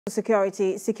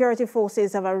Security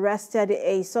forces have arrested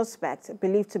a suspect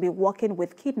believed to be working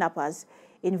with kidnappers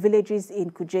in villages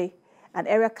in Kuje, an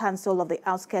area council of the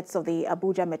outskirts of the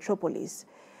Abuja metropolis.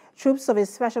 Troops of a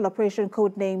special operation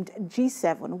codenamed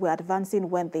G-7 were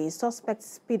advancing when the suspect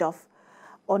sped off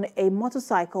on a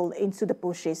motorcycle into the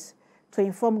bushes to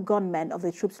inform gunmen of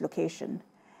the troops' location.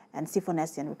 And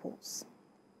Sifonesian reports.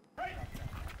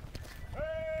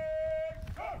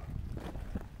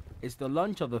 It's the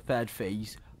launch of the third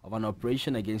phase of an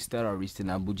operation against terrorists in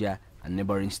Abuja and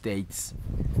neighboring states.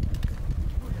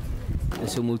 The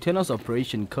simultaneous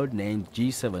operation codenamed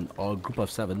G7 or Group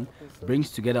of 7 brings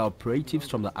together operatives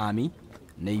from the Army,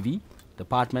 Navy,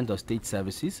 Department of State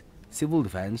Services, Civil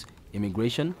Defense,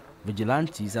 Immigration,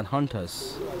 Vigilantes and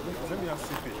Hunters.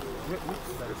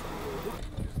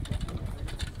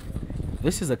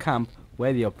 This is a camp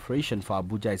where the operation for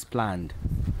Abuja is planned.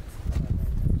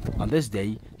 On this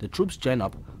day, the troops join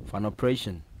up for an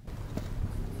operation.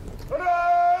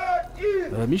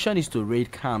 The mission is to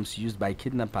raid camps used by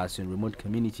kidnappers in remote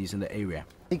communities in the area.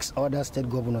 6 other state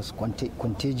governors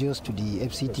contagious to the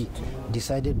FCT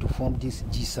decided to form this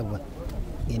G7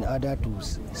 in order to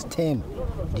stem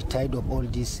the tide of all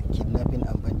this kidnapping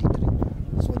and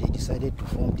banditry. So they decided to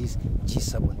form this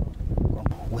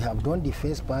G7. We have done the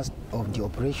first part of the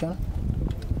operation.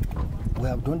 We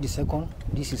have done the second.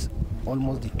 This is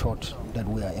almost the third that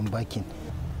we are embarking.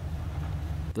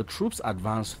 The troops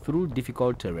advance through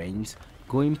difficult terrains,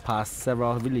 going past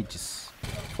several villages.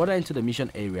 Further into the mission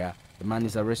area, the man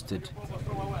is arrested.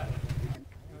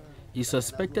 He is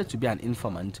suspected to be an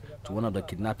informant to one of the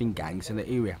kidnapping gangs in the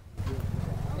area.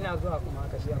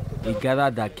 He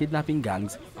gathered that kidnapping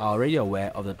gangs are already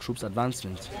aware of the troops'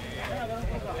 advancement.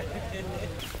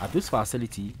 At this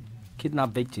facility,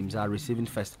 kidnapped victims are receiving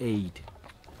first aid.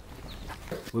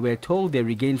 We were told they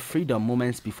regained freedom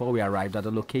moments before we arrived at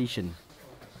the location.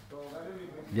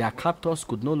 Their captors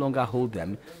could no longer hold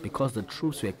them because the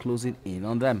troops were closing in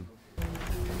on them.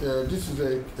 This is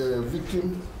a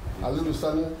victim, Alilu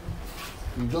Sani.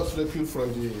 We just rescued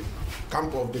from the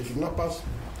camp of the kidnappers.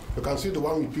 You can see the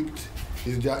one we picked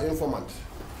is their informant.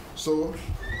 So,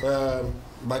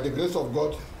 by the grace of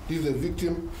God, this is a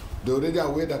victim. They're already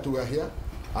aware that we are here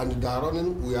and they are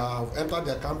running. We have entered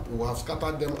their camp, we have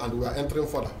scattered them, and we are entering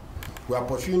further. We are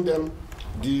pursuing them.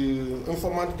 The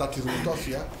informant that is with us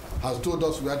here has told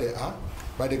us where they are.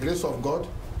 By the grace of God,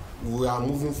 we are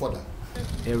moving further.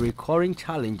 A recurring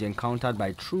challenge encountered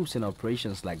by troops in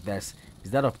operations like this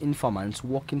is that of informants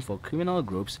working for criminal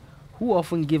groups who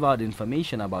often give out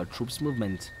information about troops'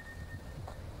 movement.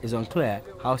 It's unclear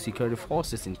how security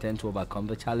forces intend to overcome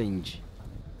the challenge.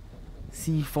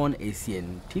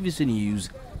 Sifonesian, TVC News,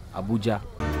 Abuja.